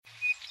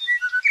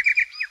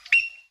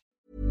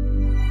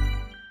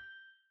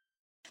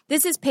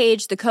This is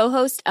Paige, the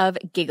co-host of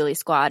Giggly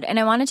Squad, and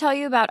I want to tell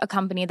you about a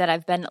company that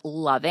I've been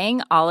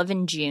loving, Olive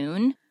 &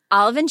 June.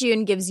 Olive &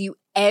 June gives you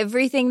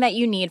everything that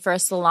you need for a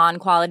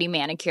salon-quality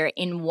manicure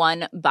in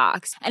one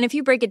box. And if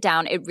you break it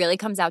down, it really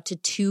comes out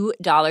to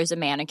 $2 a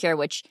manicure,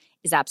 which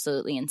is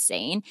absolutely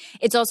insane.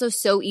 It's also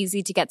so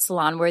easy to get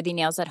salon-worthy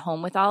nails at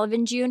home with Olive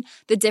 & June.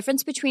 The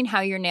difference between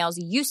how your nails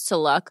used to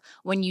look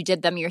when you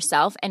did them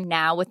yourself and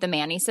now with the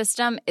Mani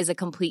system is a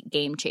complete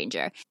game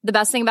changer. The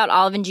best thing about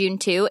Olive & June,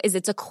 too, is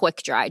it's a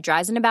quick dry.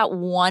 Dries in about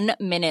 1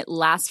 minute,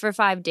 lasts for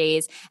 5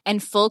 days,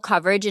 and full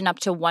coverage in up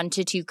to 1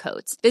 to 2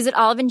 coats. Visit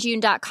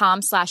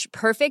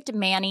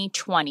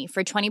oliveandjune.com/perfectmani20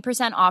 for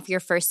 20% off your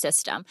first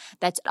system.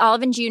 That's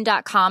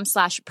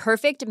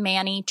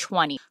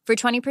oliveandjune.com/perfectmani20 for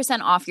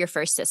 20% off your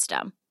first system.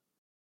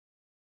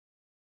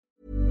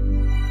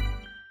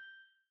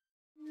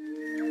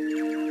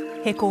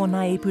 He kōna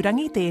I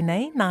purangi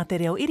tēnei nā te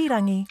reo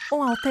irirangi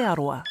o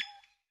Aotearoa.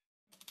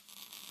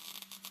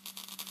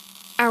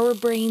 Our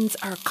brains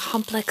are a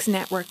complex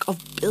network of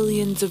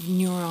billions of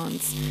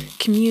neurons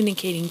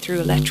communicating through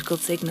electrical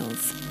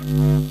signals,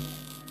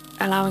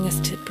 allowing us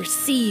to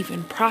perceive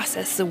and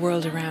process the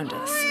world around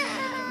us,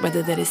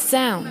 whether that is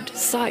sound,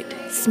 sight,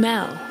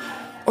 smell,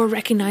 or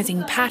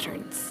recognizing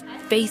patterns,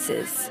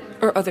 faces,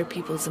 or other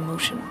people's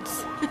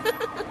emotions.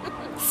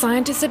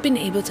 Scientists have been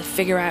able to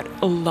figure out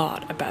a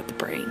lot about the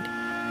brain.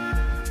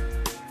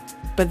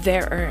 But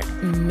there are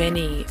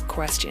many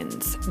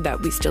questions that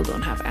we still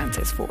don't have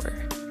answers for.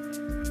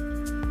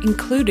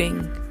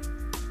 Including,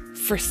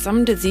 for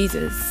some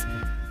diseases,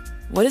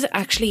 what is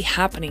actually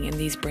happening in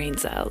these brain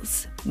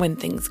cells when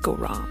things go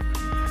wrong?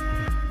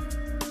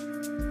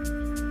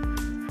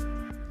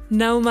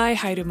 Nau mai,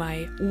 haere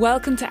mai.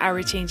 Welcome to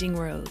Our Changing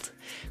World.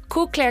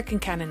 Ko Claire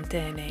Concannon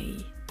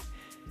tēnei.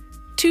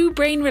 2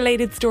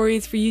 brain-related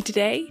stories for you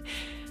today.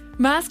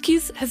 Mass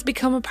use has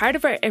become a part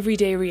of our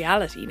everyday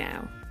reality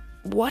now.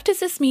 What does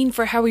this mean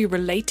for how we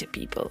relate to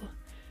people?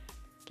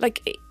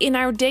 Like, in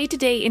our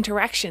day-to-day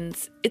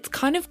interactions, it's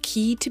kind of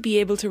key to be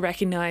able to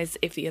recognise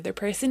if the other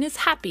person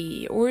is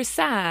happy or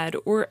sad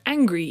or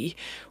angry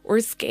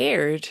or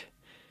scared.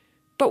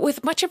 But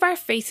with much of our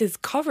faces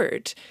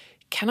covered,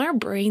 can our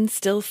brain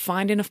still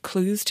find enough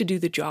clues to do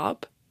the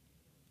job?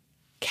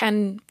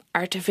 Can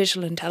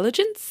artificial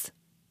intelligence?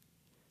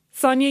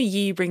 Sonia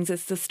Yee brings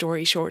us the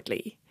story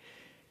shortly.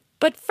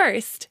 But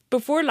first,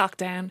 before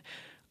lockdown,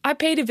 I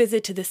paid a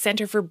visit to the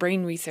Centre for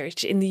Brain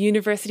Research in the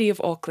University of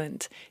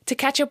Auckland to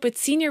catch up with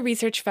Senior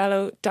Research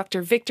Fellow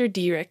Dr. Victor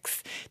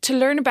Diericks to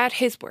learn about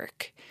his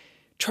work,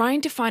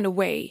 trying to find a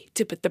way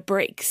to put the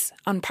brakes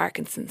on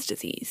Parkinson's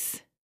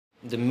disease.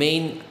 The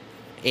main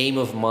aim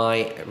of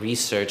my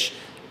research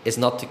is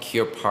not to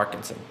cure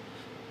Parkinson.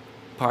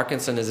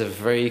 Parkinson is a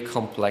very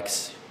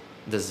complex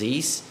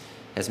disease,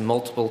 has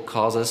multiple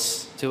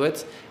causes to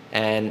it,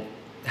 and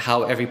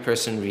how every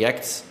person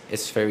reacts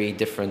is very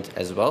different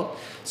as well.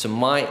 So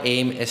my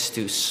aim is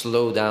to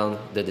slow down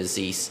the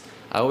disease.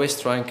 I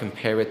always try and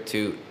compare it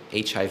to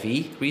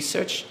HIV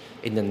research.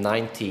 In the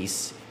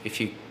 90s, if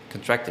you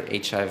contracted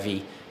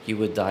HIV, you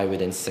would die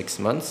within 6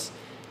 months.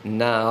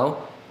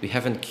 Now, we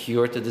haven't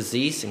cured the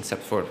disease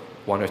except for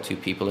 1 or 2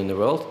 people in the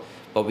world,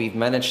 but we've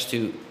managed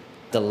to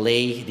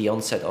delay the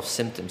onset of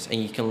symptoms,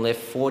 and you can live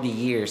 40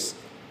 years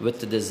with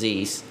the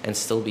disease and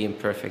still be in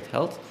perfect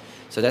health.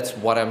 So that's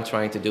what I'm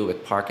trying to do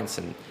with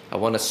Parkinson. I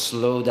want to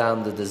slow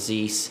down the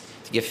disease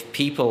to give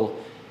people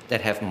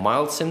that have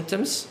mild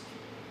symptoms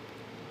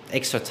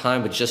extra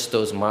time with just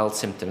those mild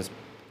symptoms.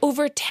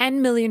 Over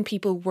 10 million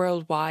people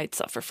worldwide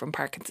suffer from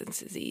Parkinson's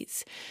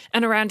disease,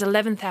 and around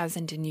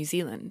 11,000 in New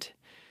Zealand.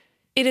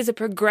 It is a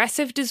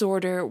progressive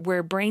disorder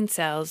where brain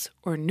cells,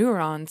 or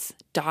neurons,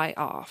 die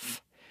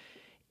off.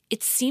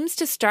 It seems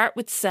to start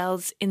with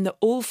cells in the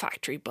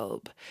olfactory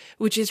bulb,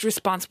 which is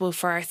responsible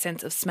for our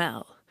sense of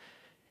smell.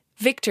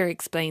 Victor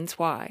explains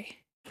why.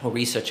 Our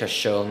research has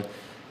shown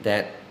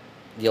that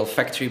the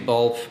olfactory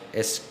bulb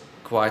is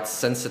quite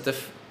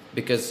sensitive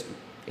because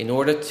in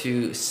order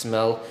to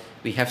smell,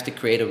 we have to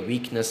create a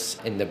weakness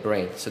in the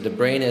brain. So the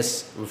brain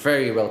is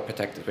very well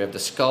protected. We have the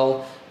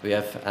skull, we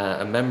have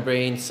a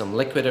membrane, some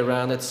liquid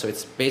around it, so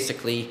it's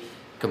basically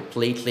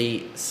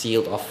completely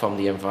sealed off from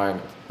the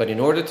environment. But in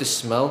order to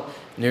smell,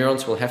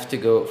 neurons will have to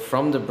go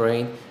from the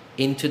brain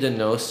into the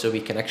nose so we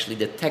can actually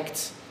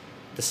detect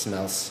the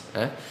smells.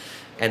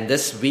 And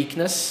this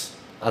weakness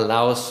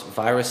allows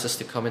viruses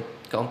to come in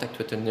contact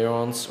with the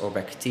neurons or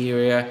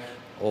bacteria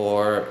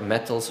or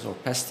metals or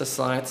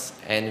pesticides.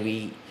 And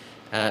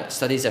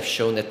studies have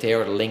shown that they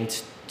are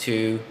linked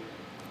to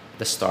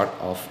the start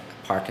of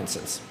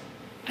Parkinson's.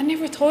 I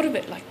never thought of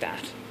it like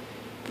that.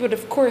 But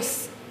of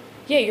course,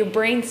 yeah, your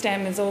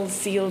brainstem is all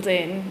sealed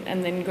in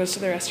and then goes to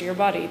the rest of your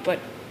body. But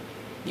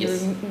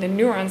yes, the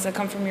neurons that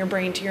come from your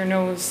brain to your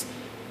nose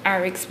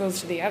are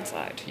exposed to the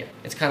outside. Yeah,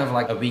 it's kind of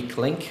like a weak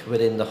link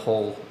within the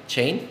whole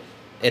chain.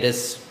 It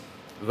is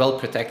well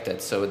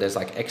protected, so there's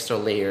like extra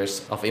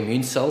layers of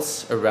immune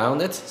cells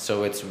around it,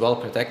 so it's well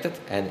protected.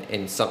 And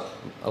in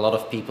a lot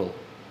of people,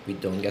 we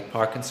don't get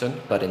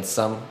Parkinson, but in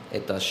some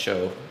it does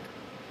show,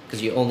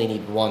 because you only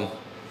need one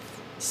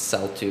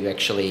cell to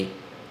actually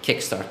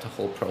kickstart the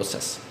whole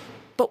process.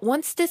 But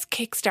once this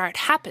kickstart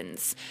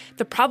happens,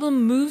 the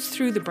problem moves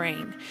through the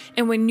brain,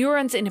 and when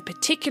neurons in a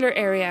particular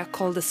area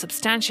called the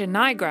substantia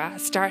nigra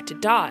start to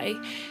die,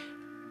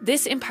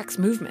 this impacts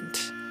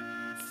movement.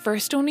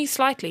 First only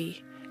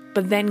slightly,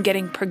 but then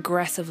getting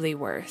progressively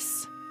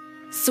worse.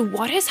 So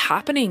what is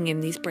happening in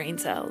these brain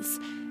cells?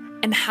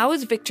 And how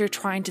is Victor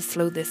trying to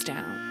slow this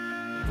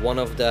down? One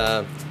of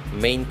the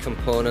main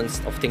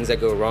components of things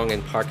that go wrong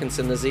in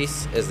Parkinson's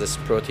disease is this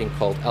protein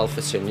called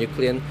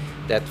alpha-synuclein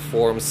that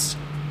forms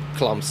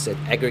clumps. It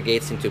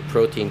aggregates into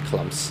protein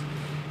clumps.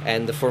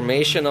 And the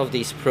formation of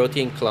these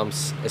protein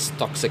clumps is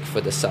toxic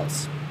for the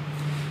cells.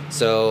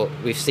 So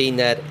we've seen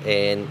that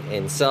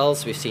in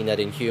cells, we've seen that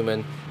in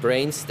human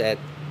brains, that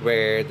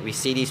where we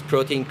see these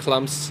protein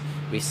clumps,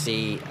 we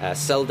see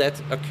cell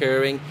death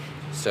occurring.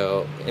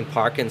 So in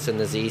Parkinson's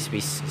disease, we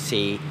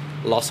see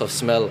loss of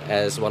smell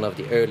as one of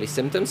the early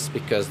symptoms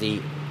because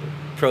the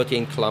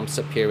protein clumps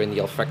appear in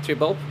the olfactory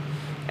bulb.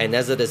 And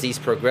as the disease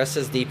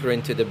progresses deeper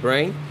into the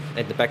brain,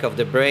 at the back of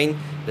the brain,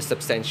 the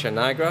substantia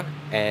nigra,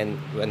 and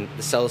when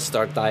the cells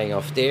start dying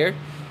off there,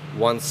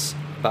 once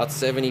about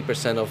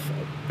 70% of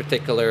a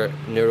particular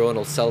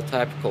neuronal cell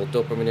type called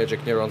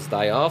dopaminergic neurons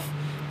die off,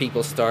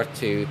 people start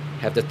to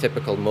have the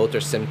typical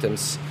motor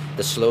symptoms,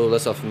 the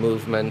slowness of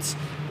movement,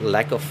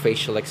 lack of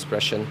facial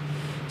expression.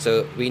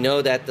 So we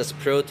know that this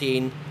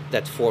protein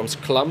that forms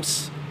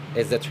clumps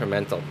is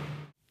detrimental.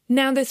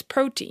 Now this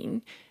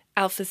protein,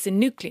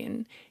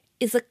 alpha-synuclein,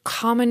 is a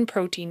common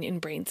protein in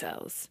brain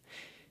cells.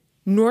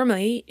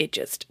 Normally, it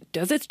just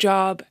does its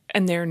job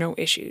and there are no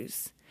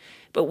issues.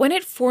 But when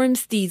it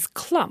forms these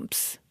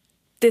clumps,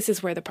 this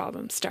is where the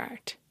problems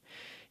start.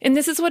 And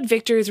this is what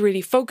Victor is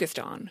really focused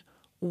on.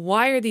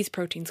 Why are these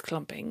proteins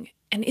clumping?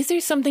 And is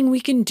there something we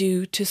can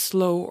do to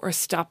slow or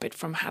stop it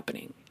from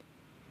happening?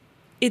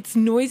 It's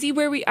noisy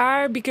where we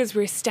are because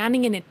we're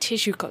standing in a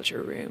tissue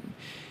culture room.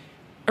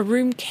 A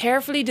room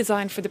carefully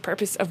designed for the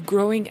purpose of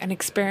growing and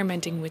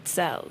experimenting with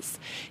cells.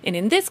 And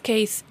in this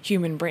case,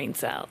 human brain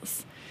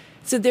cells.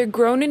 So they're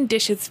grown in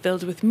dishes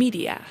filled with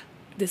media,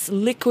 this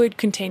liquid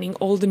containing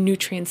all the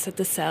nutrients that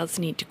the cells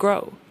need to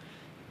grow.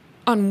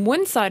 On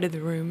one side of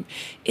the room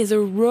is a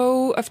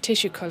row of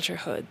tissue culture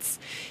hoods.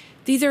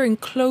 These are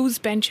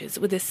enclosed benches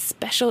with a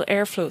special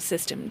airflow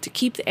system to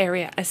keep the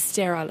area as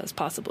sterile as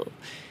possible.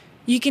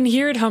 You can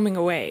hear it humming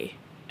away,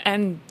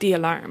 and the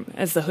alarm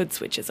as the hood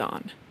switches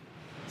on.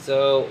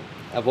 So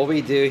what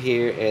we do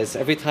here is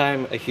every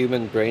time a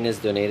human brain is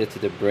donated to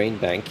the brain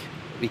bank,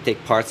 we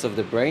take parts of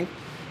the brain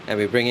and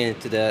we bring it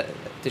into the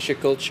tissue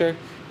culture,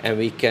 and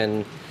we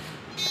can,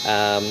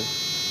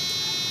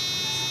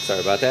 sorry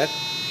about that.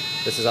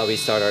 This is how we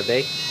start our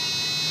day.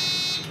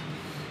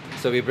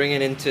 So we bring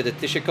it into the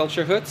tissue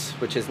culture hoods,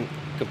 which is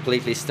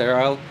completely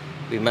sterile.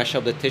 We mash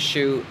up the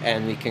tissue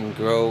and we can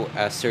grow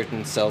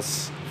certain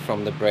cells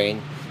from the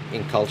brain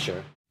in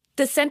culture.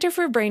 The Centre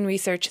for Brain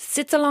Research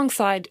sits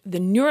alongside the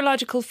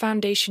Neurological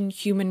Foundation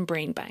Human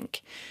Brain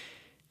Bank.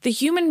 The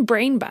Human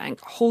Brain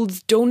Bank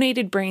holds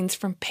donated brains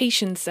from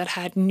patients that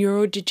had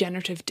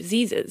neurodegenerative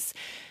diseases,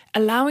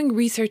 allowing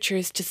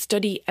researchers to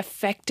study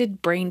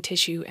affected brain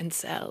tissue and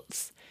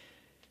cells.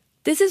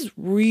 This is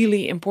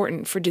really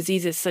important for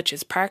diseases such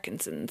as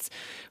Parkinson's,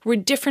 where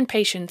different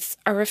patients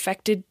are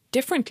affected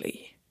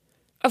differently.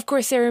 Of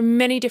course, there are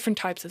many different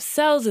types of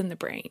cells in the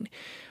brain.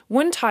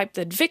 One type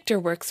that Victor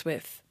works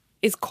with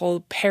is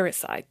called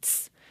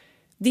pericytes.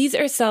 These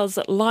are cells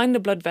that line the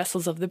blood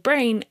vessels of the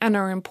brain and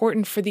are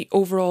important for the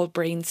overall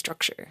brain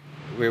structure.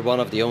 We're one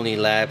of the only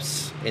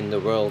labs in the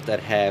world that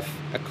have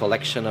a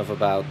collection of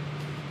about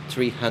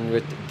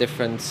 300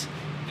 different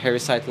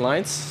pericyte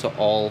lines, so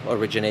all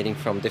originating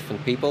from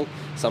different people.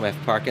 Some have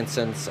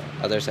Parkinson's,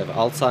 others have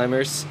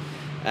Alzheimer's,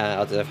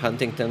 others have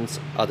Huntington's,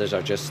 others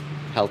are just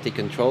healthy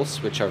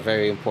controls, which are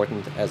very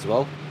important as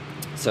well.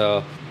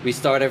 So we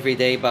start every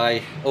day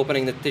by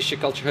opening the tissue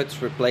culture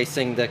hoods,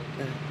 replacing the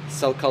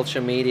cell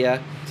culture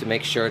media to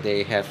make sure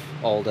they have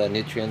all the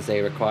nutrients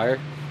they require.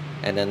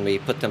 And then we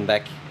put them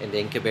back in the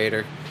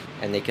incubator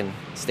and they can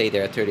stay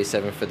there at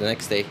 37 for the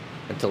next day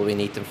until we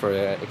need them for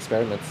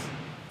experiments.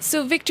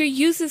 So Victor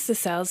uses the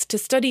cells to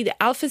study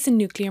the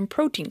alpha-synuclein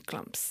protein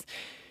clumps.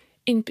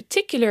 In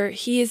particular,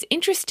 he is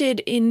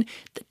interested in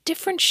the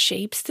different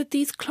shapes that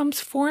these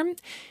clumps form,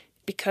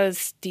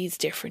 because these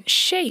different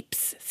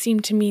shapes seem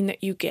to mean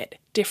that you get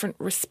different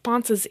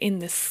responses in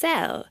the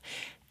cell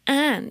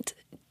and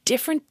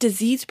different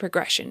disease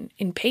progression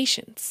in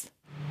patients.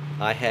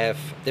 I have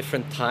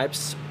different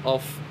types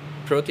of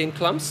protein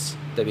clumps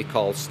that we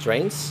call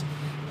strains.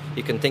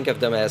 You can think of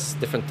them as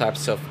different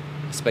types of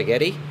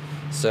spaghetti.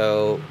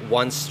 So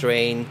one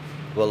strain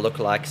will look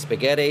like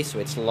spaghetti, so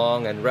it's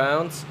long and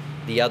round.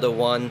 The other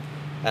one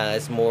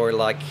is more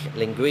like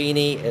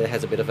linguine. It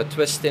has a bit of a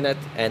twist in it,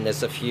 and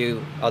there's a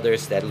few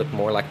others that look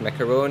more like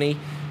macaroni.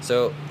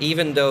 So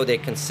even though they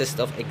consist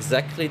of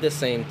exactly the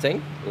same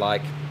thing,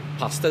 like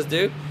pastas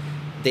do,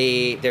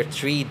 their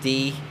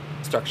 3D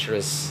structure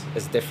is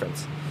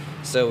different.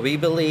 So we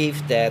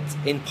believe that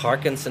in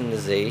Parkinson's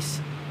disease,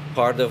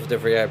 part of the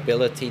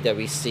variability that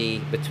we see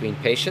between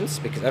patients,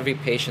 because every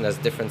patient has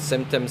different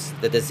symptoms.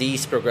 The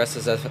disease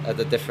progresses at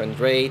a different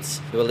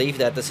rates. We believe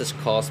that this is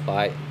caused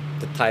by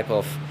the type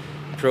of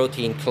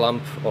protein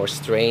clump or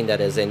strain that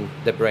is in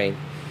the brain.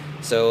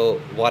 So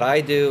what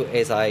I do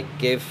is I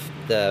give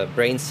the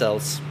brain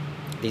cells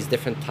these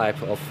different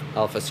type of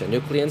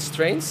alpha-synuclein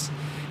strains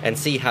and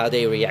see how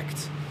they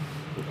react.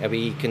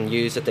 We can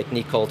use a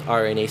technique called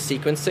RNA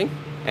sequencing,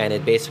 and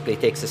it basically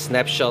takes a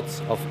snapshot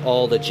of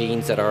all the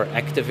genes that are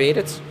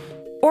activated.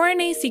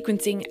 RNA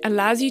sequencing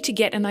allows you to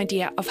get an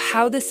idea of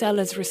how the cell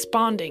is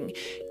responding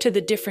to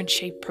the different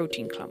shaped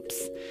protein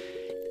clumps.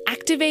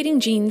 Activating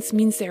genes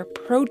means their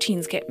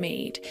proteins get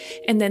made,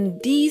 and then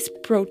these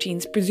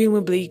proteins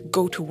presumably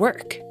go to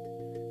work.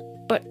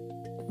 But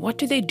what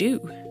do they do?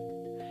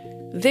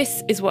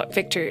 This is what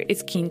Victor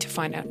is keen to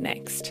find out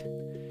next.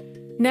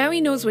 Now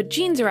he knows what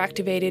genes are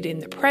activated in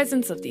the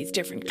presence of these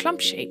different clump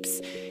shapes.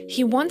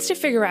 He wants to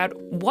figure out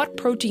what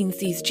proteins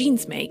these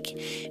genes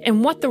make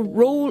and what the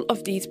role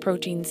of these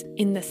proteins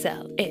in the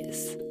cell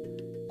is.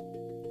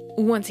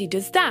 Once he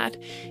does that,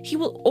 he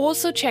will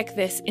also check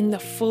this in the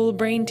full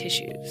brain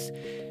tissues.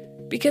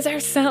 Because our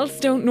cells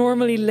don't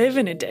normally live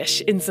in a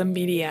dish in some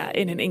media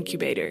in an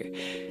incubator.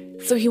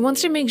 So he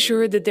wants to make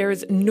sure that there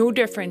is no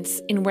difference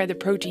in where the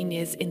protein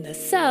is in the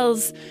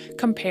cells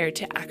compared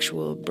to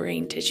actual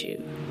brain tissue.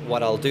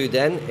 What I'll do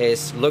then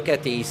is look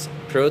at these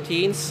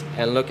proteins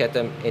and look at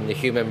them in the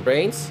human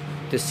brains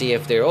to see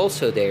if they're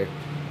also there.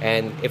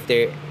 And if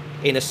they're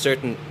in a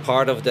certain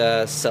part of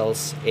the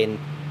cells in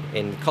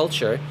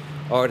culture,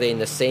 are they in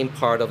the same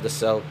part of the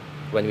cell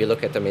when we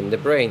look at them in the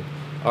brain?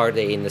 Are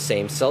they in the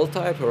same cell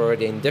type or are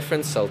they in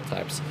different cell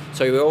types?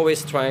 So we're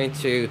always trying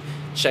to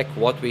check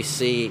what we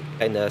see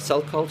in the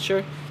cell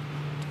culture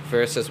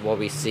versus what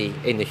we see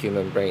in the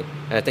human brain.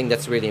 And I think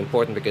that's really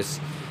important because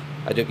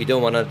you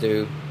don't want to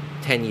do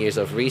 10 years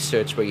of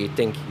research where you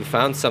think you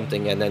found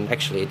something and then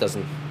actually it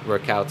doesn't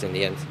work out in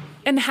the end.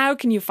 And how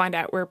can you find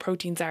out where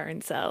proteins are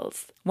in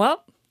cells?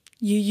 Well,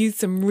 you use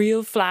some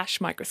real flash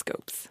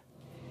microscopes.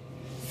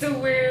 So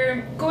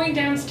we're going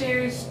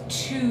downstairs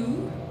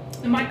to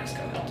the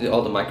microscope.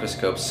 All the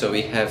microscopes. So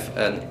we have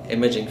an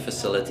imaging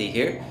facility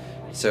here.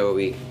 So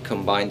we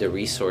combine the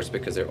resource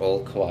because they're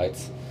all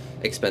quite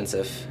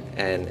expensive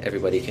and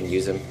everybody can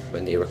use them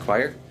when they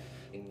require.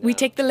 We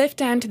take the lift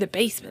down to the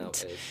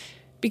basement.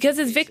 Because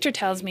as Victor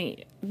tells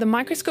me, the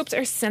microscopes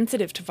are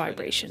sensitive to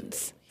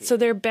vibrations. So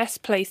they're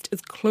best placed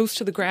as close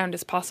to the ground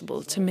as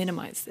possible to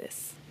minimize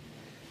this.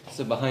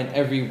 So behind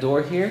every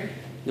door here,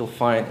 you'll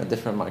find a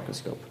different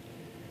microscope.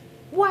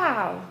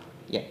 Wow!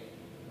 Yeah.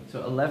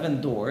 So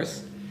 11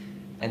 doors,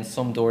 and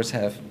some doors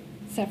have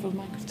several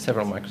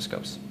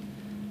microscopes.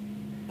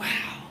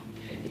 Wow.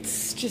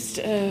 It's just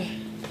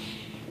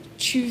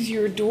choose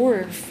your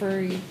door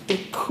for the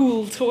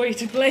cool toy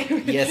to play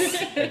with.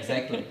 Yes,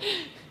 exactly.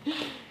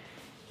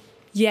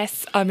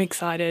 Yes, I'm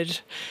excited.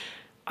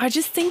 I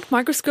just think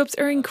microscopes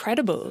are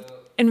incredible.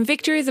 And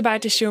Victor is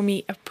about to show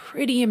me a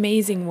pretty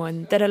amazing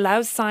one that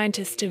allows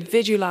scientists to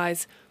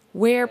visualize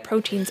where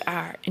proteins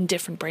are in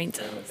different brain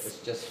cells.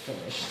 It's just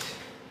finished.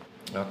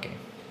 Okay.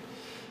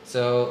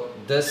 So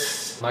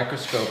this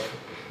microscope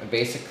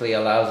basically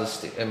allows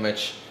us to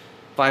image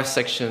 5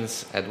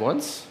 sections at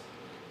once,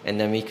 and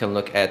then we can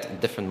look at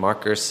different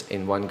markers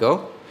in one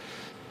go.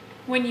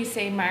 When you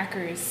say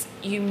markers,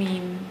 you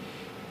mean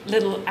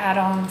little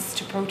add-ons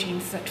to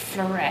proteins that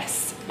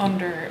fluoresce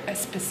under a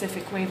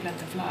specific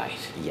wavelength of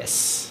light.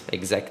 Yes,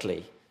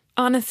 exactly.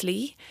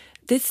 Honestly,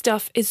 this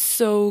stuff is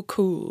so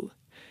cool.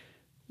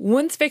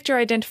 Once Victor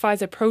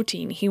identifies a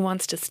protein he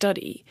wants to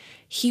study,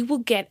 he will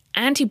get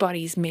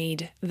antibodies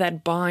made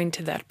that bind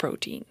to that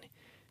protein.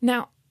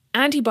 Now,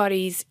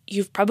 antibodies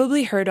you've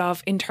probably heard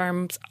of in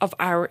terms of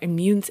our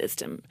immune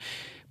system.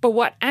 But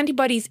what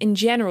antibodies in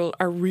general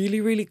are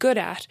really, really good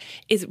at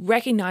is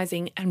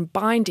recognizing and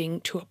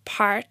binding to a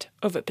part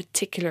of a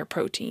particular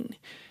protein.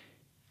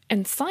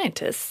 And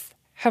scientists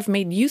have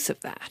made use of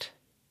that.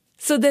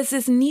 So there's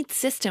this neat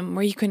system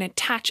where you can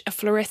attach a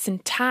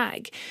fluorescent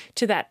tag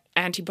to that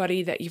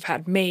antibody that you've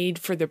had made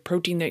for the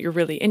protein that you're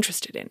really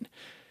interested in.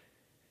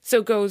 So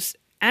it goes,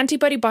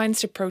 antibody binds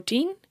to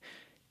protein,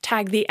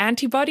 tag the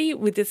antibody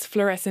with this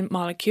fluorescent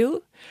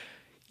molecule,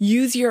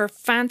 use your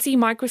fancy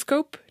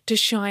microscope to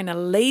shine a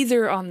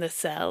laser on the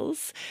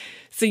cells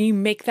so you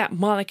make that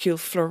molecule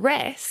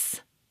fluoresce,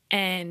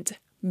 and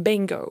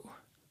bingo,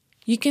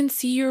 you can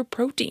see your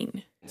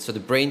protein. So the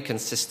brain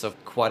consists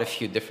of quite a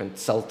few different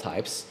cell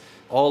types.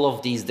 All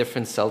of these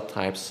different cell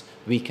types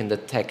we can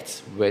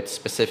detect with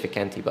specific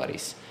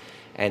antibodies.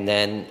 And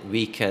then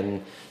we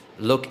can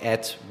look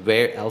at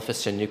where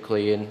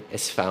alpha-synuclein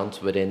is found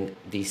within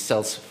these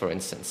cells, for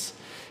instance.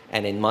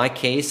 And in my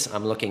case,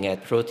 I'm looking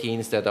at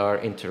proteins that are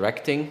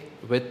interacting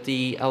with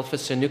the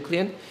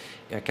alpha-synuclein.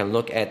 I can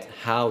look at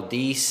how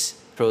these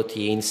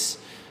proteins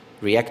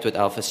react with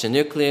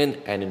alpha-synuclein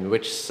and in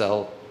which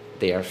cell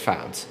they are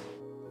found.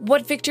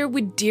 What Victor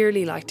would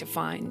dearly like to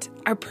find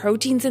are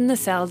proteins in the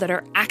cell that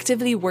are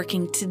actively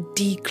working to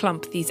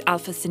declump these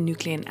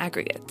alpha-synuclein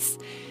aggregates.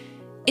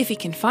 If he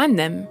can find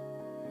them,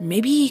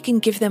 maybe he can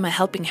give them a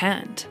helping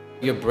hand.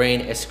 Your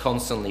brain is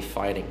constantly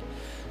fighting.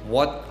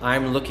 What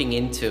I'm looking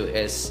into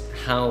is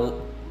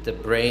how the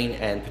brain,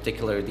 and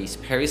particularly these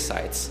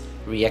pericytes,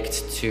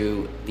 react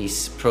to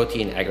these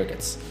protein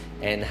aggregates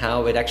and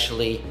how it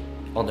actually,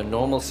 under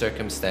normal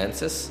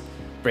circumstances,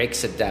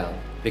 breaks it down.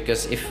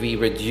 Because if we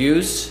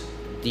reduce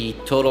the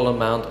total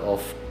amount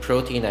of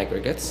protein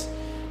aggregates,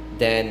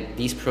 then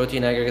these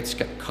protein aggregates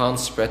can't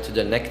spread to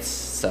the next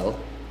cell,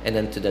 and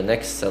then to the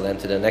next cell, and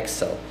to the next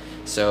cell.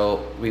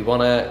 So we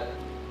want to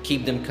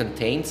keep them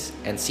contained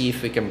and see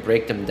if we can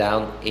break them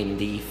down in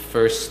the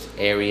first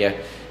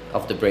area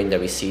of the brain that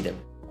we see them.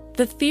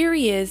 The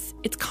theory is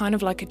it's kind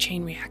of like a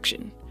chain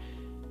reaction.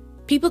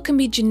 People can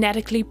be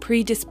genetically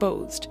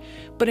predisposed,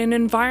 but an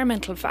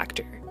environmental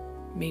factor,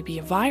 maybe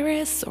a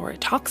virus or a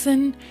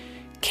toxin,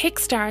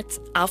 kickstarts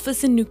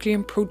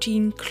alpha-synuclein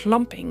protein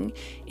clumping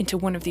into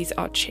one of these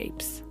odd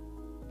shapes.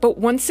 But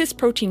once this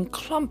protein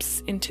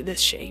clumps into this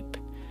shape,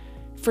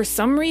 for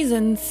some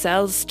reason,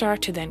 cells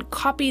start to then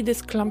copy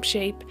this clump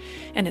shape,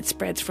 and it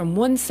spreads from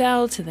one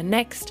cell to the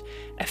next,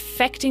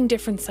 affecting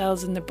different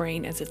cells in the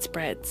brain as it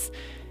spreads,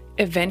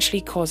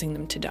 eventually causing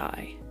them to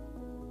die.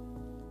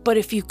 But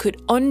if you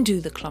could undo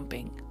the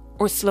clumping,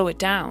 or slow it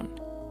down,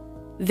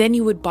 then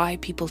you would buy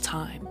people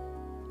time.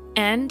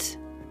 And,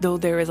 though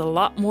there is a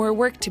lot more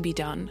work to be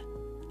done,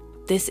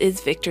 this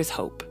is Victor's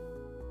hope.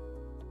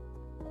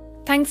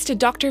 Thanks to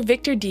Dr.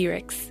 Victor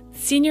Dierickx,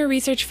 Senior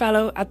Research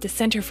Fellow at the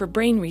Centre for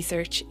Brain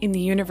Research in the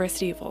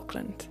University of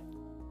Auckland.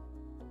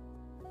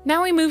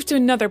 Now we move to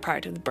another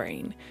part of the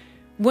brain,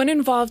 one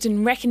involved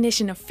in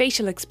recognition of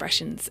facial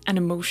expressions and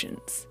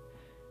emotions.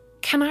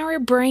 Can our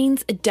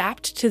brains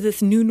adapt to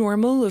this new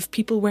normal of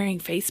people wearing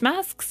face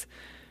masks?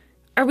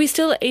 Are we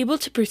still able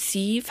to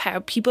perceive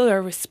how people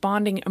are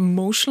responding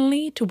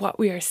emotionally to what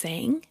we are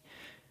saying?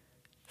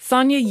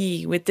 Sonia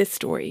Yee with this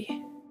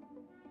story.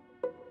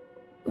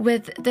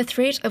 With the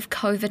threat of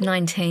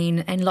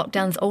COVID-19 and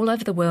lockdowns all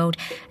over the world,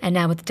 and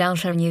now with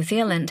Delta in New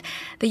Zealand,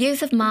 the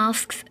use of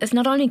masks is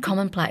not only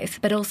commonplace,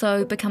 but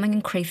also becoming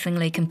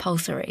increasingly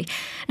compulsory.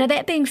 Now,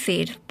 that being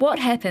said, what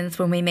happens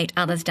when we meet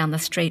others down the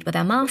street with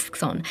our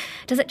masks on?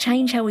 Does it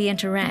change how we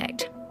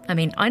interact? I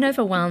mean, I know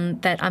for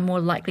one that I'm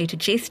more likely to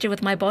gesture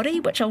with my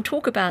body, which I'll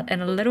talk about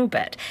in a little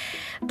bit.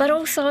 But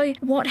also,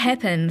 what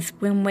happens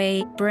when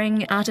we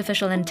bring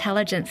artificial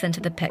intelligence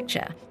into the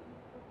picture?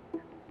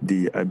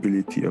 The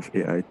ability of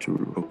AI to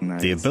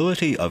recognize... The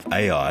ability of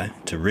AI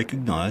to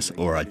recognise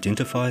or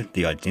identify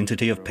the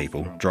identity of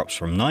people drops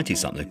from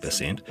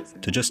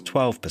 90-something% to just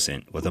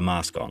 12% with a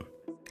mask on.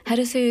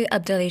 Harisu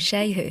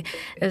Abdulli-Shehu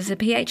is a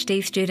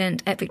PhD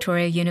student at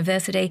Victoria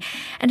University,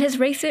 and his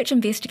research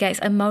investigates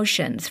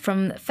emotions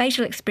from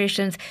facial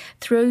expressions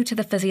through to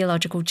the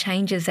physiological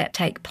changes that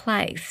take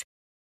place.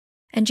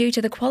 And due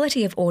to the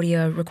quality of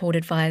audio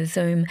recorded via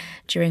Zoom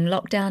during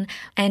lockdown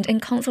and in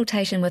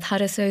consultation with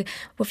Harisu,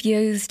 we've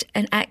used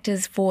an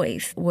actor's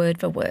voice word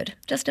for word,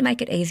 just to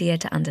make it easier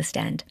to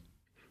understand.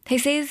 He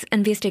says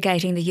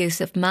investigating the use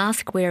of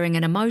mask wearing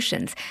and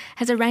emotions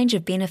has a range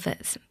of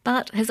benefits,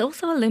 but has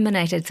also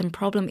illuminated some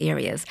problem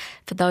areas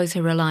for those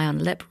who rely on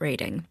lip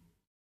reading.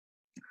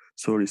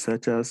 So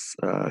researchers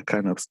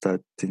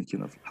start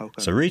thinking of how...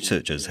 So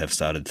researchers have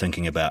started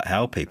thinking about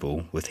how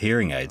people with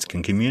hearing aids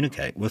can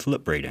communicate with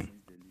lip reading.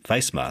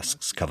 Face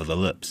masks cover the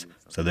lips,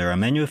 so there are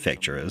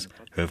manufacturers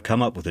who have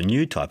come up with a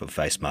new type of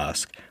face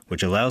mask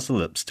which allows the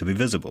lips to be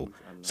visible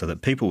so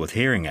that people with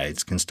hearing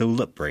aids can still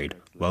lip read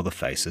while the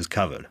face is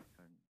covered.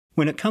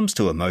 When it comes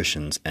to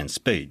emotions and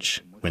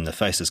speech, when the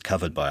face is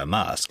covered by a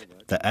mask,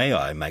 the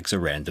AI makes a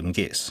random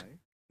guess.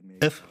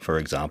 If, for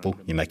example,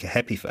 you make a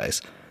happy face,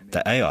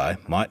 the AI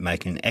might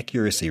make an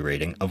accuracy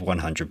reading of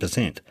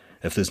 100%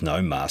 if there's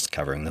no mask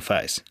covering the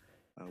face.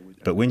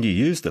 But when you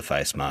use the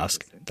face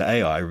mask, the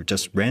AI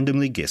just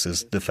randomly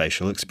guesses the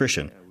facial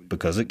expression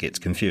because it gets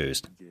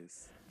confused.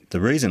 The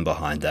reason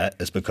behind that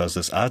is because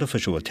this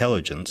artificial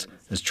intelligence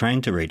is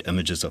trained to read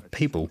images of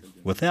people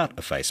without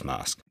a face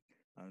mask.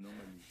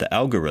 The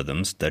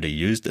algorithms that are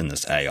used in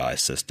this AI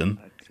system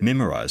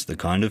memorize the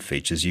kind of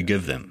features you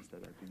give them.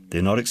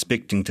 They're not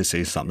expecting to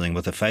see something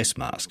with a face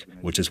mask,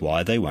 which is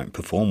why they won't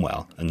perform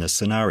well in this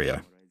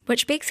scenario.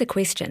 Which begs a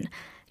question.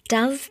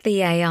 Does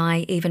the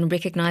AI even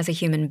recognise a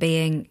human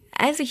being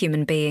as a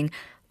human being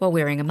while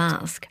wearing a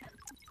mask?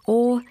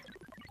 Or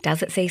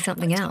does it see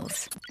something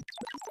else?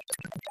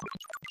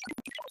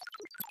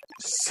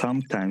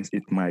 Sometimes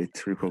it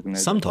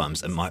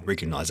might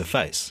recognise a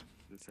face.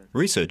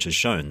 Research has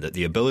shown that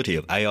the ability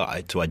of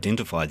AI to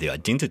identify the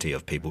identity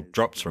of people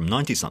drops from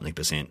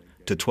 90-something%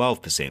 to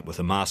 12% with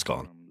a mask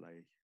on.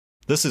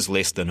 This is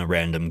less than a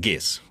random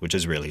guess, which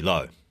is really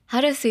low.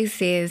 Harisu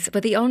says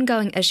with the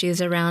ongoing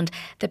issues around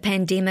the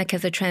pandemic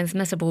as a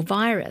transmissible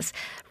virus,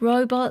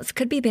 robots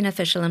could be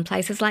beneficial in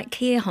places like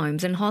care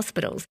homes and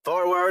hospitals.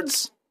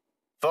 Forwards!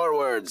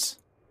 Forwards!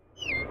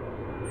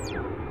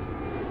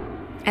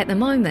 At the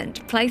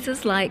moment,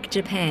 places like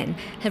Japan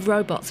have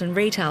robots in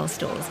retail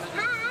stores.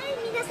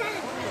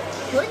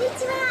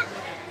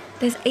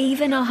 There's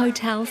even a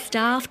hotel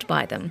staffed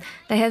by them.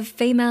 They have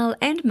female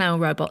and male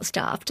robot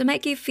staff to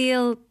make you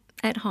feel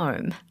at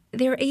home.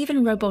 There are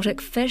even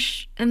robotic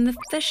fish in the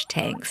fish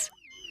tanks.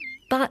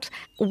 But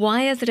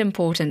why is it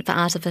important for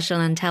artificial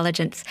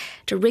intelligence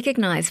to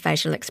recognise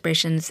facial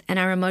expressions and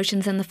our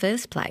emotions in the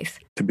first place?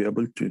 To be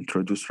able to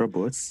introduce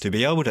robots. To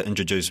be able to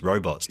introduce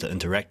robots to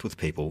interact with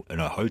people in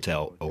a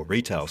hotel or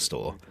retail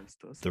store,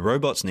 the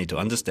robots need to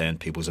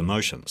understand people's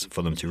emotions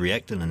for them to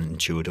react in an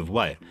intuitive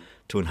way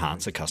to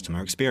enhance a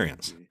customer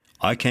experience.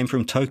 I came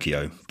from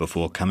Tokyo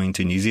before coming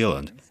to New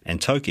Zealand,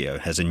 and Tokyo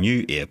has a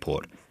new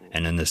airport,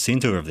 and in the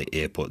centre of the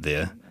airport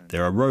there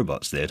are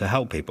robots there to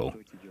help people,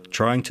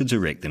 trying to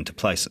direct them to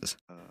places.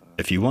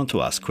 If you want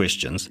to ask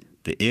questions,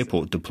 the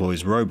airport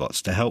deploys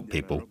robots to help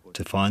people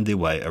to find their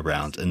way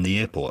around in the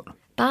airport.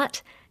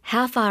 But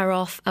how far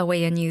off are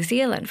we in New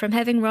Zealand from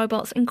having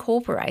robots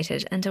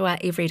incorporated into our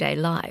everyday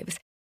lives?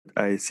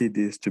 I see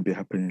this to be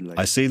happening.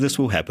 I see this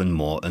will happen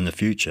more in the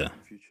future,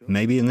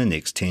 maybe in the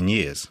next 10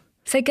 years.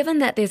 So given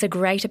that there's a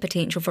greater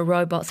potential for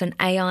robots and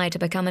AI to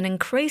become an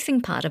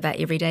increasing part of our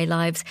everyday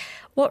lives,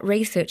 what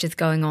research is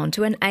going on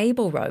to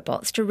enable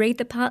robots to read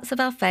the parts of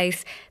our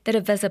face that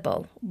are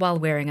visible while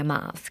wearing a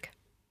mask?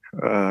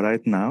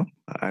 Right now,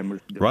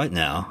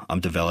 I'm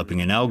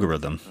developing an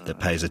algorithm that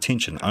pays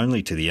attention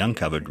only to the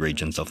uncovered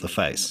regions of the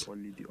face.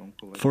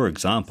 For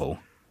example,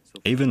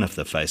 even if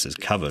the face is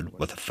covered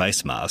with a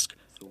face mask,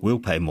 we'll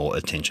pay more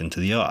attention to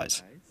the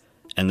eyes.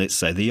 And let's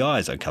say the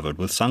eyes are covered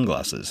with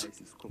sunglasses.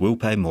 We'll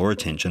pay more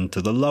attention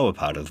to the lower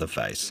part of the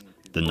face,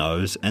 the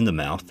nose and the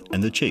mouth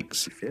and the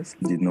cheeks.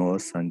 The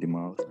nose and the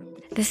mouth.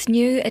 This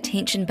new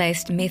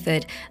attention-based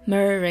method,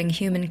 mirroring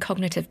human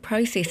cognitive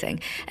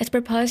processing, is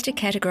proposed to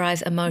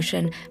categorise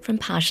emotion from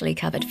partially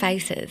covered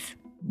faces.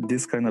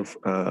 This kind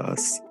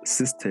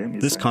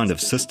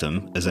of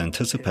system is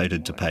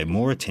anticipated to pay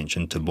more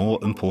attention to more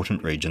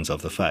important regions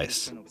of the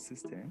face.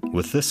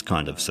 With this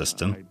kind of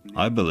system,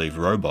 I believe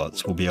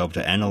robots will be able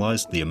to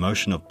analyse the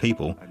emotion of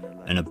people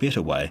in a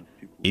better way,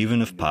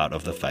 even if part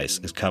of the face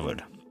is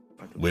covered.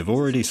 We've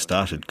already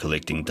started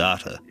collecting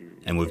data,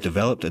 and we've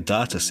developed a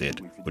data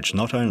set which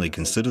not only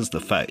considers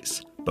the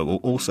face, but will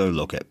also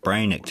look at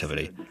brain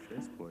activity,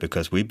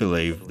 because we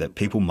believe that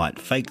people might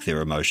fake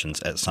their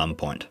emotions at some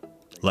point,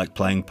 like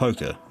playing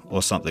poker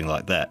or something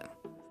like that.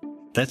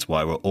 That's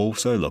why we're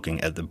also looking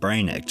at the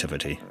brain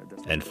activity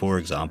and, for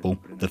example,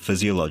 the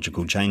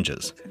physiological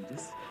changes.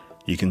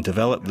 You can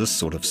develop this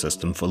sort of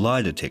system for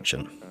lie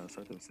detection.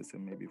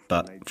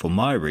 But for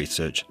my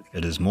research,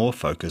 it is more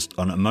focused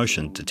on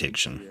emotion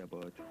detection.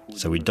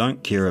 So we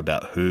don't care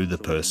about who the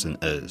person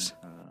is.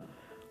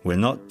 We're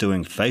not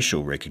doing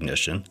facial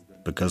recognition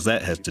because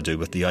that has to do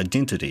with the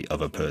identity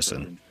of a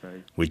person.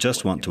 We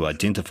just want to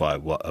identify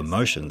what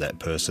emotion that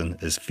person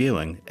is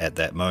feeling at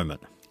that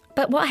moment.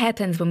 But what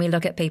happens when we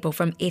look at people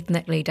from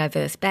ethnically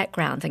diverse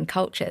backgrounds and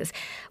cultures?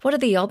 What are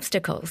the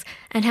obstacles?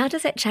 And how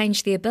does that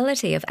change the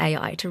ability of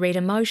AI to read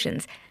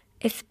emotions,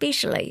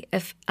 especially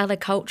if other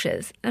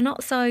cultures are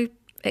not so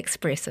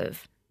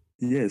expressive?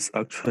 Yes,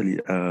 actually,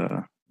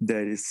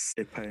 there is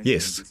a pioneer.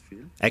 Yes,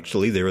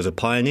 actually there is a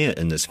pioneer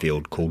in this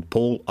field called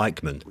Paul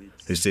Eichmann,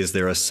 who says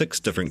there are 6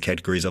 different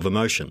categories of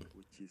emotion: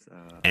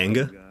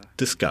 anger,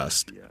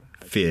 disgust,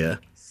 fear,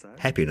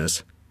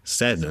 happiness,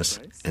 sadness,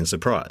 and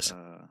surprise.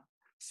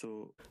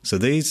 So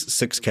these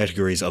 6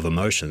 categories of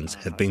emotions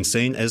have been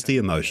seen as the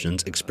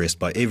emotions expressed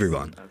by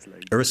everyone,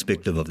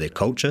 irrespective of their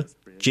culture,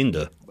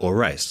 gender, or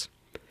race.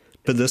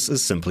 But this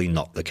is simply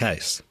not the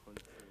case.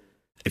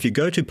 If you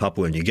go to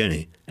Papua New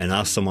Guinea and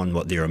ask someone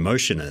what their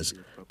emotion is,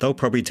 they'll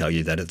probably tell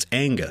you that it's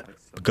anger,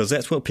 because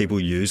that's what people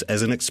use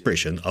as an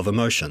expression of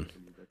emotion.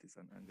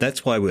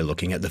 That's why we're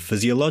looking at the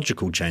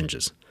physiological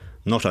changes,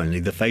 not only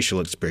the facial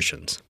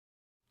expressions.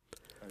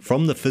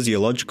 From the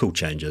physiological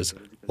changes,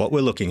 what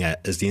we're looking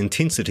at is the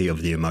intensity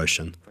of the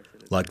emotion,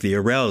 like the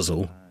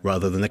arousal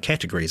rather than the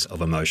categories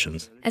of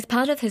emotions. As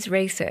part of his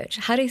research,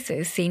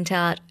 Harisu sent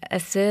out a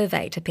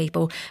survey to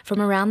people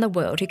from around the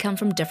world who come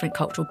from different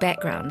cultural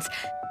backgrounds.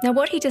 Now,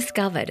 what he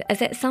discovered is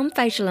that some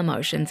facial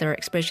emotions or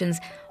expressions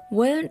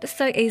weren't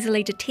so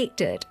easily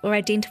detected or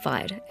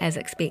identified as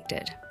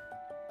expected.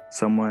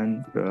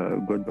 Someone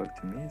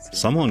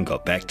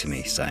got back to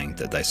me saying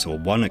that they saw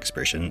one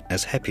expression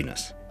as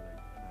happiness,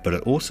 but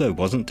it also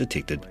wasn't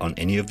detected on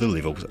any of the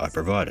levels I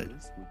provided.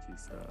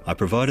 I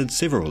provided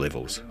several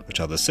levels, which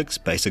are the 6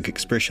 basic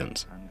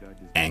expressions: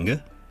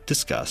 anger,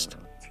 disgust,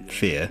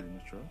 fear,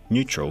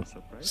 neutral,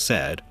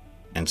 sad,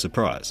 and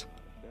surprise.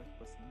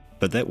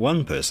 But that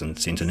one person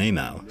sent an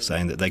email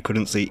saying that they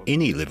couldn't see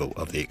any level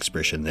of the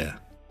expression there.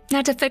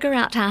 Now, to figure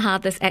out how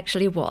hard this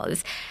actually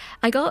was,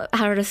 I got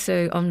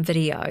Harisu on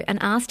video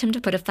and asked him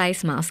to put a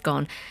face mask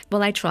on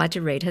while I tried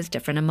to read his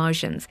different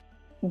emotions.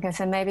 Okay,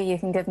 so maybe you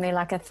can give me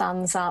like a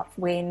thumbs up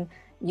when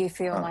you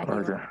feel like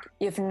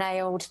you've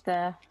nailed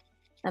the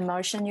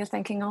emotion you're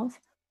thinking of.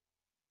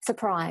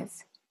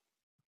 Surprise.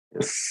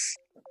 Yes.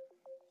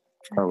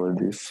 How about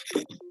this?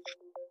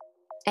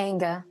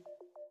 Anger.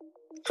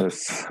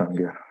 Yes,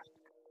 anger.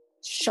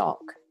 Shock.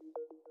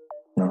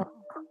 No.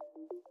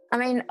 I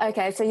mean,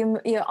 okay, so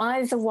your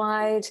eyes are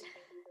wide.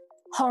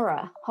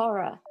 Horror,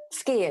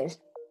 scared.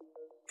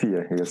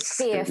 Fear, yes.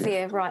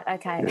 Fear, right,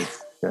 okay.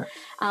 Yes, yeah.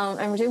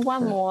 And we'll do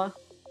one more.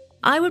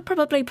 I would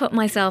probably put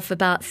myself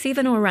about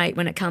 7 or 8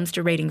 when it comes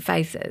to reading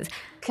faces.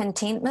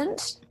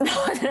 Contentment?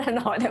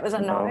 No, that was a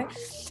no.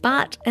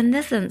 But in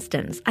this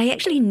instance, I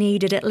actually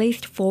needed at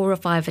least 4 or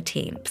 5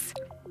 attempts.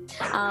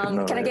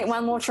 Can I get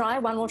one more try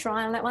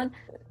on that one?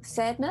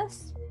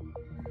 Sadness?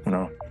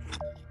 No.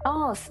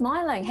 Oh,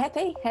 smiling,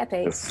 happy.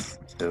 Yes.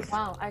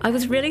 Wow. Okay. I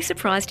was really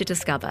surprised to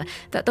discover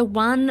that the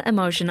one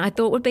emotion I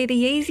thought would be the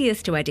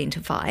easiest to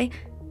identify,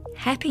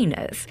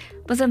 happiness,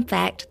 was in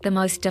fact the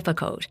most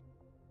difficult.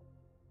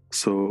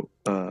 So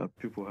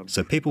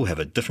people have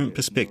a different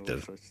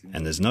perspective,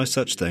 and there's no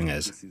such thing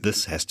as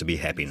this has to be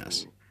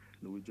happiness.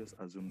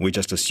 We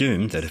just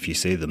assume that if you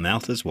see the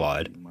mouth is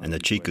wide and the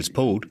cheek is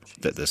pulled,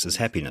 that this is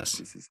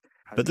happiness.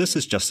 But this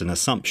is just an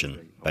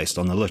assumption based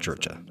on the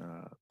literature.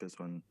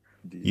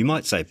 You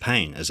might say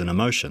pain is an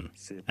emotion,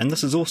 and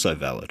this is also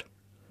valid.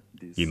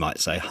 You might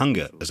say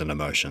hunger is an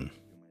emotion.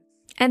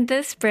 And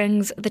this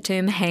brings the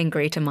term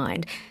hangry to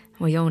mind.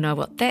 We all know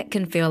what that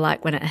can feel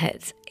like when it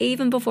hits,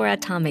 even before our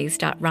tummies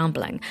start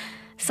rumbling.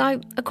 So,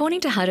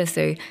 according to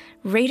Harasu,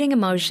 reading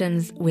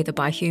emotions, whether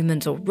by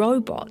humans or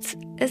robots,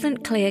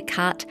 isn't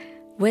clear-cut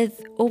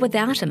with or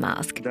without a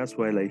mask. That's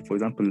why, for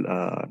example,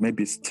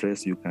 maybe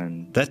stress you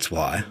can... That's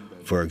why,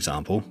 for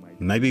example,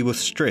 maybe with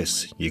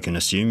stress you can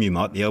assume you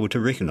might be able to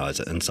recognise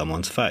it in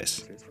someone's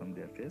face.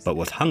 But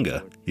with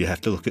hunger, you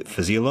have to look at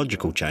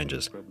physiological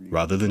changes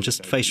rather than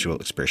just facial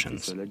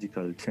expressions.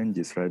 Physiological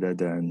changes rather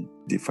than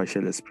the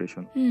facial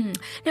expression.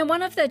 Now,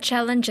 one of the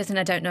challenges, and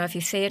I don't know if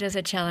you see it as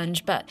a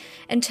challenge, but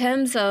in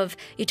terms of,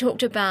 you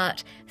talked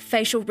about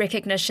facial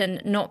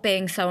recognition not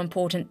being so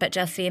important, but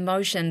just the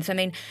emotions. I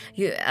mean,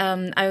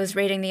 I was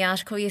reading the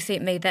article you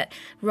sent me that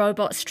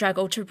robots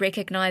struggle to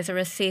recognise or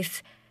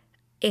assess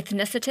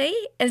ethnicity.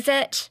 Is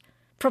that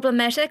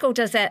problematic, or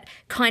does that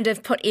kind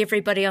of put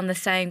everybody on the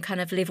same kind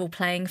of level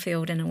playing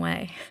field in a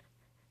way?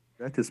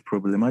 That is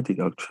problematic,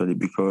 actually,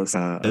 because...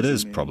 It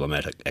is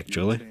problematic,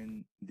 actually,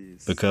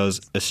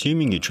 because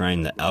assuming you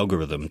train the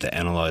algorithm to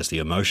analyse the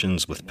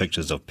emotions with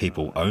pictures of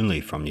people only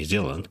from New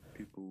Zealand,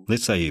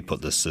 let's say you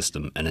put this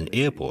system in an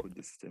airport,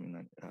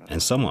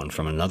 and someone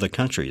from another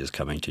country is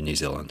coming to New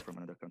Zealand.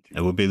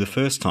 It would be the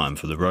first time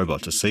for the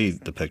robot to see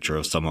the picture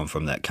of someone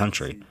from that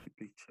country.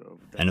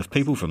 And if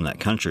people from that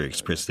country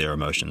express their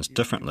emotions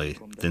differently,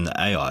 then the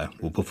AI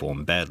will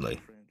perform badly.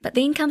 But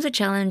then comes a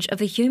challenge of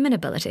the human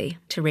ability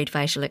to read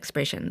facial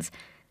expressions.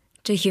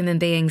 Do human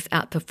beings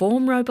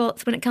outperform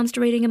robots when it comes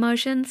to reading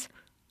emotions?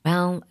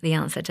 Well, the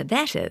answer to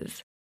that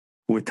is...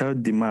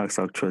 Without the masks,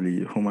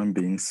 actually, human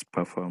beings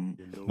perform...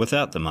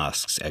 Without the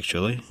masks,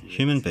 actually,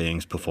 human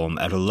beings perform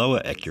at a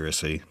lower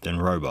accuracy than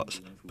robots,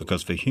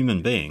 because for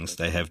human beings,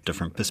 they have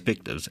different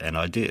perspectives and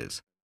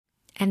ideas.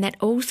 And that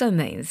also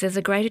means there's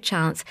a greater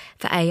chance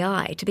for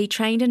AI to be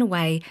trained in a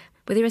way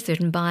where there are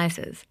certain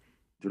biases.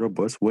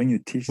 Robots, when you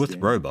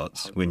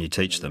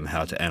teach them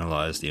how to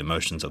analyse the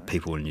emotions of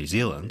people in New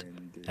Zealand,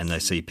 and they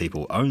see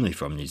people only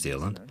from New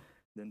Zealand,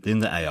 then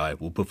the AI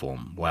will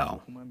perform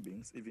well.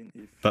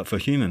 But for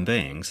human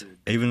beings,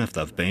 even if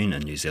they've been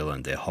in New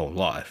Zealand their whole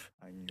life,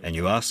 and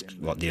you ask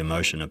what the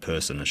emotion a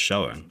person is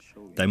showing,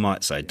 they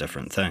might say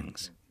different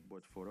things.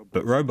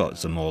 But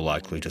robots are more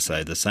likely to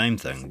say the same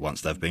thing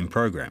once they've been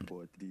programmed.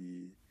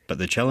 But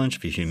the challenge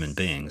for human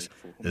beings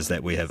is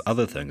that we have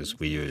other things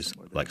we use,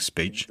 like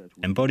speech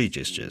and body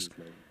gestures,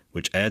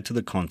 which add to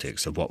the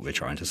context of what we're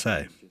trying to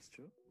say.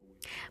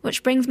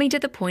 Which brings me to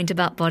the point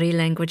about body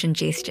language and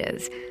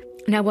gestures.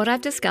 Now, what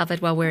I've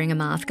discovered while wearing a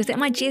mask is that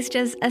my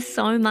gestures are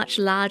so much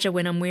larger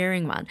when I'm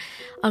wearing one.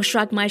 I'll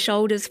shrug my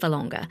shoulders for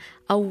longer.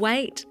 I'll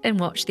wait and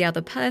watch the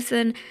other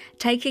person,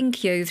 taking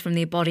cues from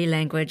their body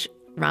language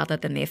rather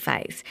than their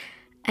face.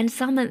 In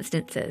some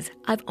instances,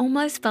 I've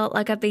almost felt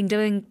like I've been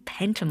doing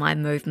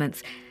pantomime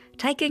movements,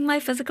 taking my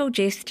physical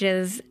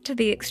gestures to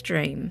the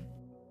extreme.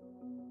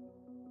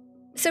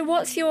 So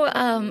what's your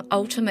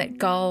ultimate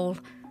goal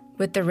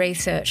with the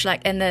research,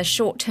 like in the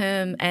short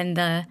term and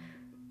the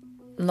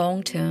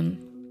long term?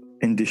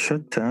 In the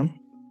short term,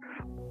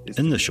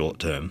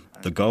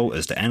 the goal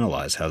is to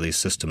analyse how these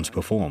systems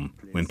perform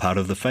when part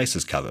of the face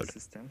is covered,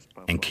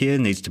 and care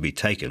needs to be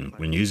taken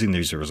when using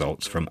these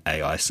results from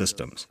AI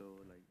systems.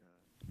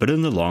 But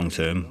in the long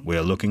term, we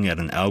are looking at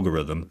an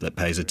algorithm that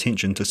pays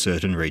attention to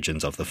certain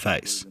regions of the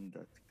face,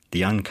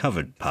 the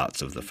uncovered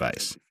parts of the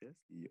face.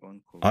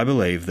 I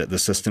believe that the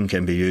system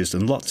can be used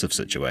in lots of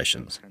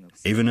situations,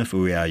 even if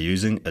we are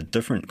using a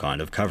different kind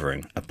of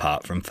covering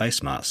apart from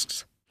face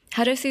masks.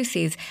 Harasu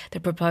says the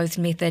proposed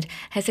method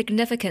has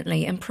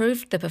significantly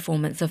improved the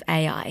performance of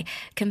AI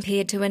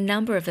compared to a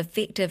number of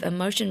effective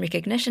emotion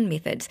recognition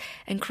methods,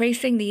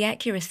 increasing the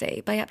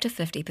accuracy by up to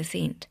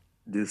 50%.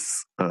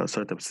 This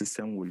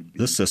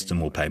system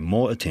will pay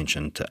more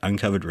attention to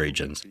uncovered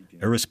regions,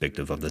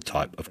 irrespective of the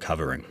type of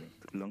covering.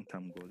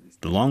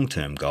 The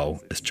long-term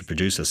goal is to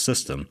produce a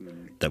system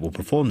that will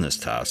perform this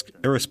task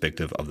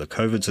irrespective of the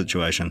COVID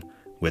situation,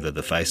 whether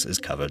the face is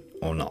covered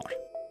or not.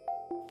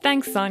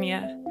 Thanks,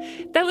 Sonia.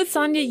 That was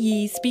Sonia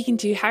Yee speaking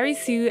to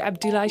Harisu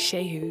Abdullah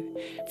Shehu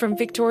from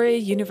Victoria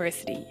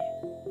University.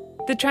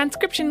 The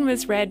transcription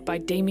was read by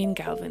Damien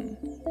Galvin.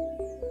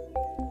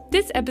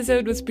 This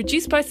episode was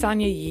produced by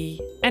Sonia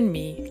Yee and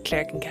me,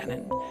 Claire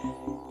Concannon.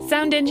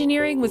 Sound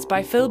engineering was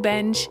by Phil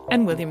Benge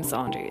and William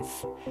Saunders.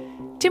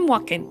 Tim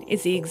Watkin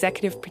is the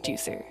executive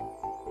producer.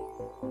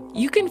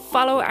 You can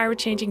follow Our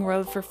Changing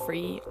World for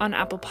free on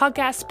Apple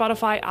Podcasts,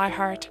 Spotify,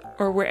 iHeart,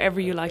 or wherever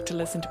you like to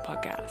listen to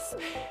podcasts.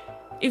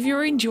 If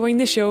you're enjoying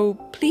the show,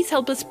 please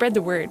help us spread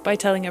the word by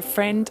telling a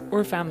friend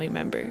or family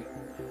member.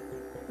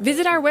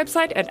 Visit our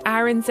website at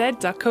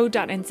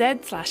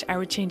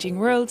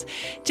rnz.co.nz/ourchangingworld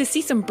to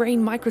see some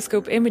brain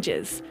microscope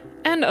images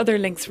and other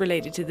links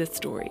related to this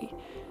story.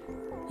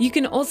 You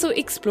can also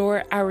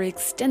explore our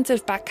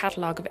extensive back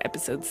catalogue of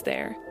episodes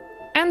there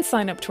and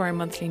sign up to our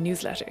monthly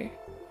newsletter.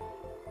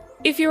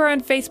 If you're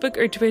on Facebook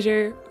or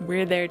Twitter,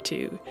 we're there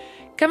too.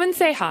 Come and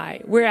say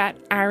hi. We're at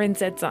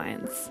RNZ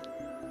Science.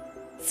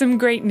 Some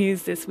great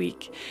news this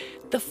week.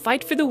 The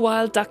Fight for the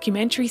Wild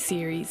documentary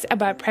series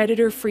about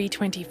Predator-Free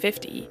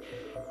 2050,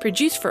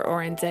 produced for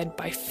RNZ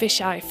by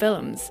Fisheye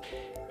Films,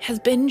 has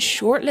been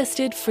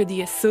shortlisted for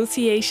the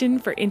Association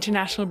for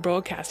International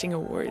Broadcasting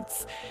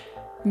Awards.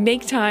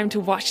 Make time to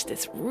watch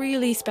this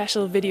really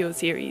special video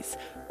series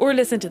or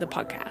listen to the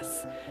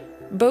podcasts.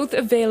 Both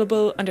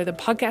available under the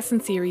Podcasts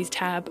and Series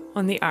tab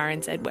on the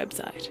RNZ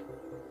website.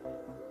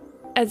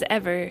 As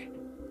ever,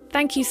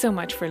 thank you so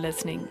much for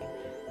listening.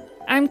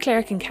 I'm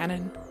Claire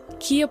Concannon.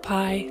 Kia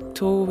pai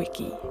tō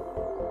wiki.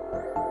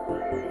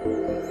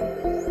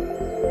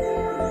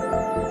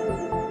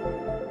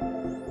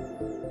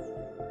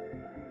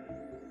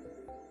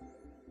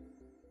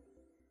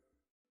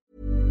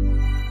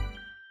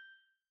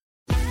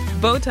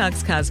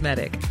 Botox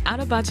Cosmetic,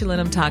 out of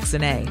botulinum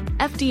toxin A,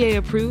 FDA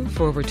approved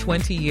for over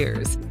 20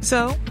 years.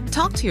 So,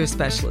 talk to your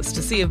specialist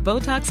to see if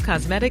Botox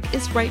Cosmetic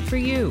is right for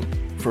you.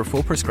 For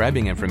full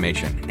prescribing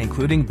information,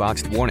 including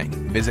boxed warning,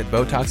 visit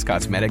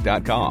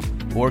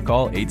BotoxCosmetic.com or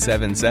call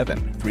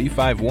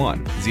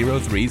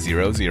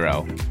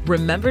 877-351-0300.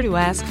 Remember to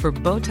ask for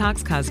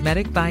Botox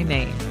Cosmetic by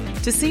name.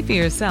 To see for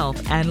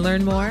yourself and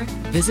learn more,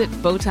 visit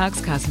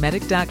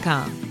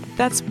BotoxCosmetic.com.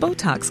 That's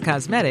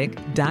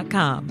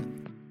BotoxCosmetic.com.